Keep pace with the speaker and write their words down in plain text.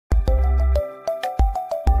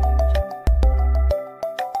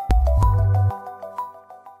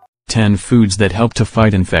10 foods that help to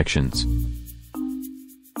fight infections.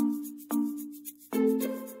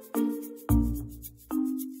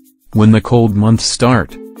 When the cold months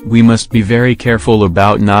start, we must be very careful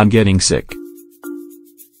about not getting sick.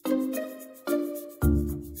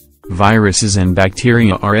 Viruses and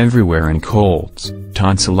bacteria are everywhere and colds,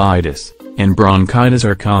 tonsillitis, and bronchitis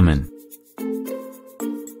are common.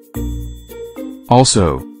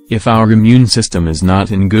 Also, if our immune system is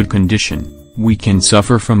not in good condition, we can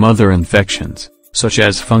suffer from other infections, such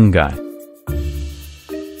as fungi.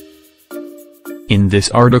 In this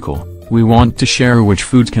article, we want to share which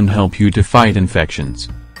foods can help you to fight infections.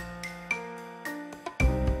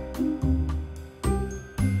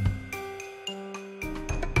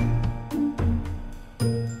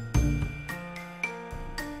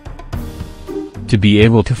 To be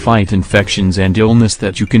able to fight infections and illness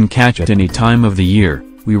that you can catch at any time of the year,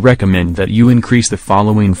 we recommend that you increase the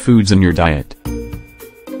following foods in your diet.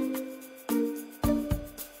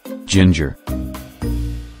 Ginger.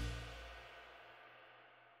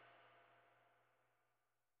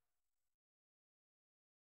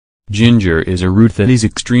 Ginger is a root that is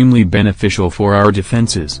extremely beneficial for our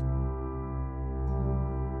defenses.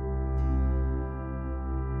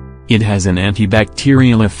 It has an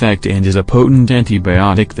antibacterial effect and is a potent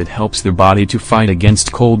antibiotic that helps the body to fight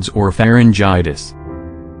against colds or pharyngitis.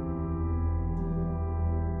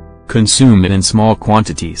 Consume it in small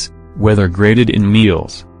quantities, whether grated in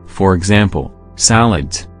meals, for example,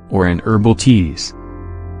 salads, or in herbal teas.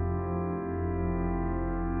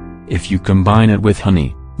 If you combine it with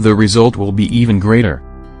honey, the result will be even greater.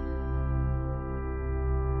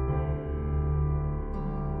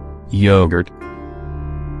 Yogurt.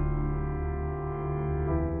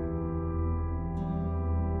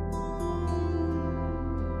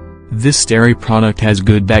 This dairy product has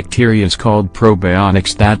good bacteria called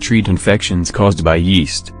probiotics that treat infections caused by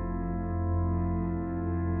yeast.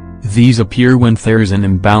 These appear when there's an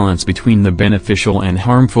imbalance between the beneficial and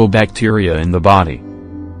harmful bacteria in the body.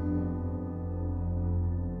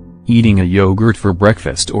 Eating a yogurt for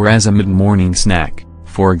breakfast or as a mid-morning snack,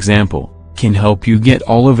 for example, can help you get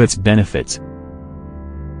all of its benefits.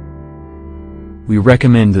 We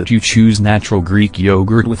recommend that you choose natural Greek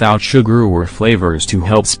yogurt without sugar or flavors to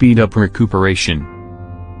help speed up recuperation.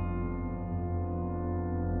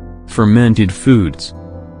 Fermented foods.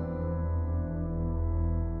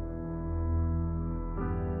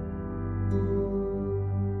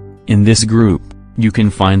 In this group, you can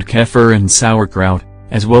find kefir and sauerkraut,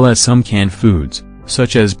 as well as some canned foods,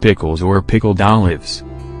 such as pickles or pickled olives.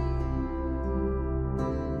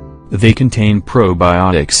 They contain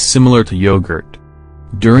probiotics similar to yogurt.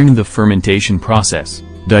 During the fermentation process,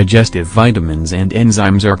 digestive vitamins and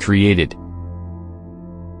enzymes are created.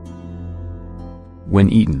 When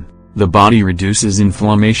eaten, the body reduces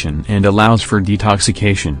inflammation and allows for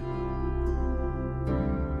detoxification.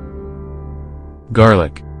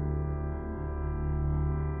 Garlic.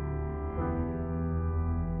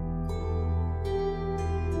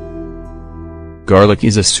 Garlic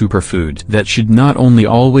is a superfood that should not only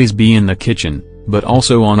always be in the kitchen, but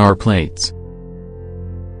also on our plates.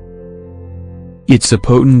 It's a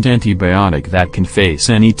potent antibiotic that can face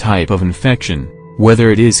any type of infection, whether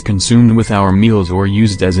it is consumed with our meals or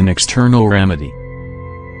used as an external remedy.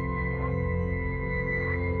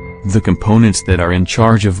 The components that are in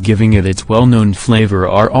charge of giving it its well-known flavor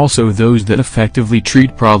are also those that effectively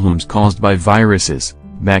treat problems caused by viruses,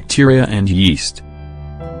 bacteria and yeast.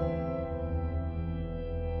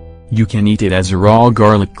 You can eat it as a raw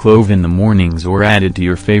garlic clove in the mornings or add it to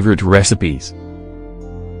your favorite recipes.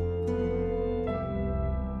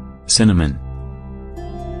 Cinnamon.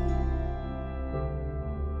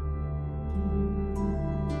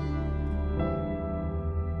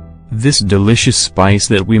 This delicious spice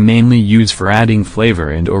that we mainly use for adding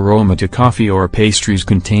flavor and aroma to coffee or pastries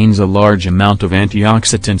contains a large amount of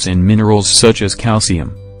antioxidants and minerals such as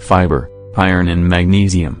calcium, fiber, iron and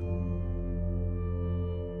magnesium.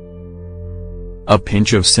 A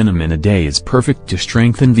pinch of cinnamon a day is perfect to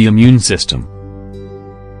strengthen the immune system.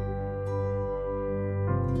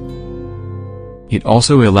 It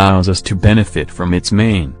also allows us to benefit from its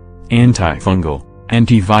main, antifungal,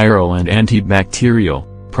 antiviral and antibacterial,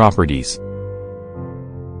 properties.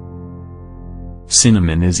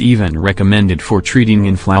 Cinnamon is even recommended for treating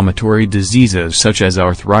inflammatory diseases such as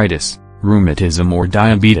arthritis, rheumatism or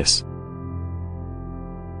diabetes.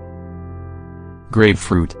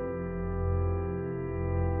 Grapefruit.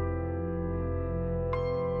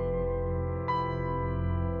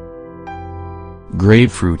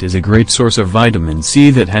 Grapefruit is a great source of vitamin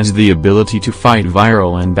C that has the ability to fight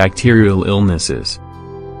viral and bacterial illnesses.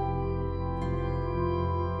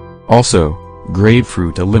 Also,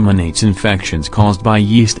 grapefruit eliminates infections caused by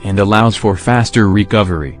yeast and allows for faster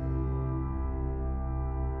recovery.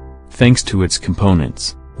 Thanks to its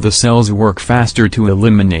components, the cells work faster to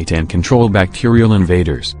eliminate and control bacterial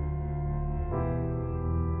invaders.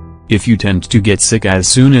 If you tend to get sick as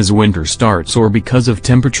soon as winter starts or because of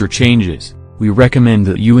temperature changes, we recommend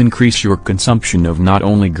that you increase your consumption of not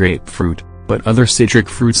only grapefruit, but other citric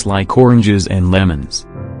fruits like oranges and lemons.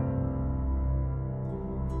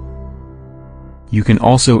 You can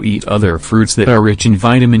also eat other fruits that are rich in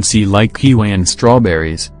vitamin C like kiwi and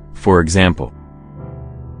strawberries, for example.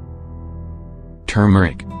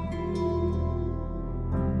 Turmeric.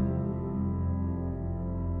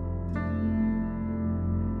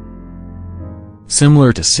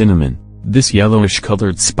 Similar to cinnamon, this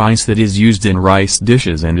yellowish-colored spice that is used in rice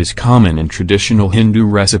dishes and is common in traditional Hindu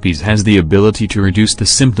recipes has the ability to reduce the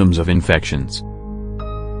symptoms of infections.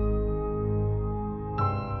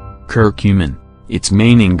 Curcumin, its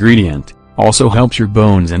main ingredient, also helps your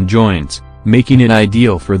bones and joints, making it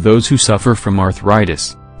ideal for those who suffer from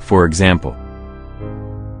arthritis, for example.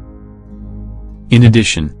 In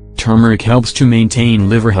addition, turmeric helps to maintain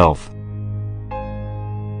liver health.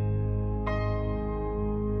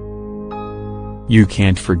 You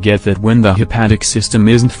can't forget that when the hepatic system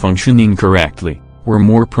isn't functioning correctly, we're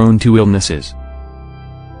more prone to illnesses.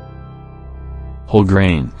 Whole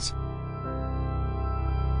grains.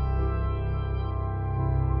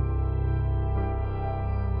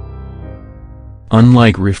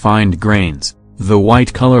 Unlike refined grains, the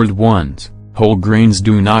white-colored ones, whole grains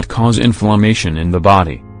do not cause inflammation in the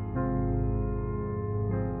body.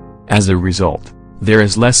 As a result, there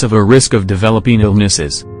is less of a risk of developing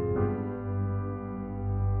illnesses.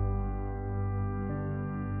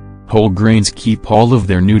 Whole grains keep all of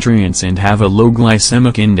their nutrients and have a low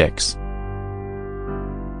glycemic index.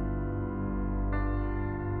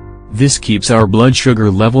 This keeps our blood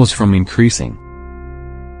sugar levels from increasing.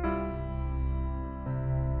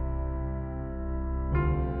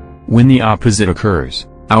 When the opposite occurs,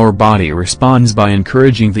 our body responds by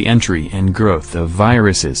encouraging the entry and growth of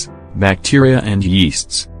viruses, bacteria and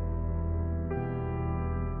yeasts.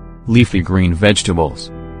 Leafy green vegetables.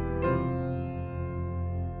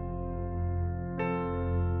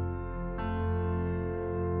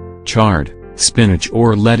 Chard, spinach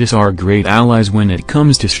or lettuce are great allies when it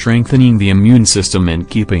comes to strengthening the immune system and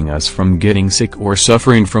keeping us from getting sick or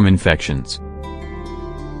suffering from infections.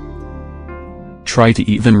 Try to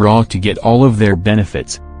eat them raw to get all of their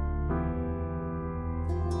benefits.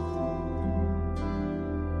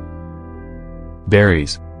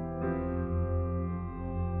 Berries.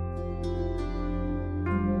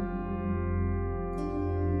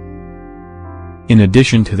 In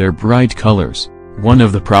addition to their bright colors, one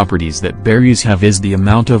of the properties that berries have is the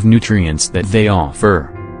amount of nutrients that they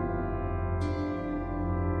offer.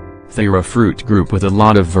 They're a fruit group with a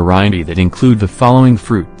lot of variety that include the following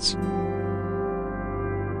fruits: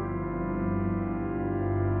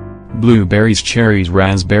 blueberries, cherries,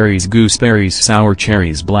 raspberries, gooseberries, sour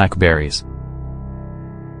cherries, blackberries.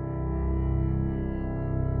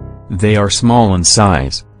 They are small in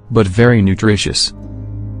size, but very nutritious.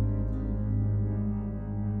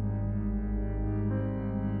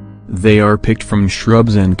 They are picked from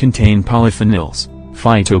shrubs and contain polyphenols,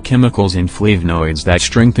 phytochemicals and flavonoids that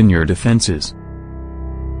strengthen your defenses.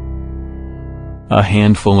 A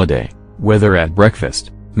handful a day, whether at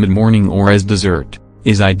breakfast, mid-morning or as dessert,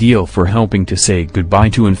 is ideal for helping to say goodbye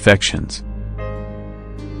to infections.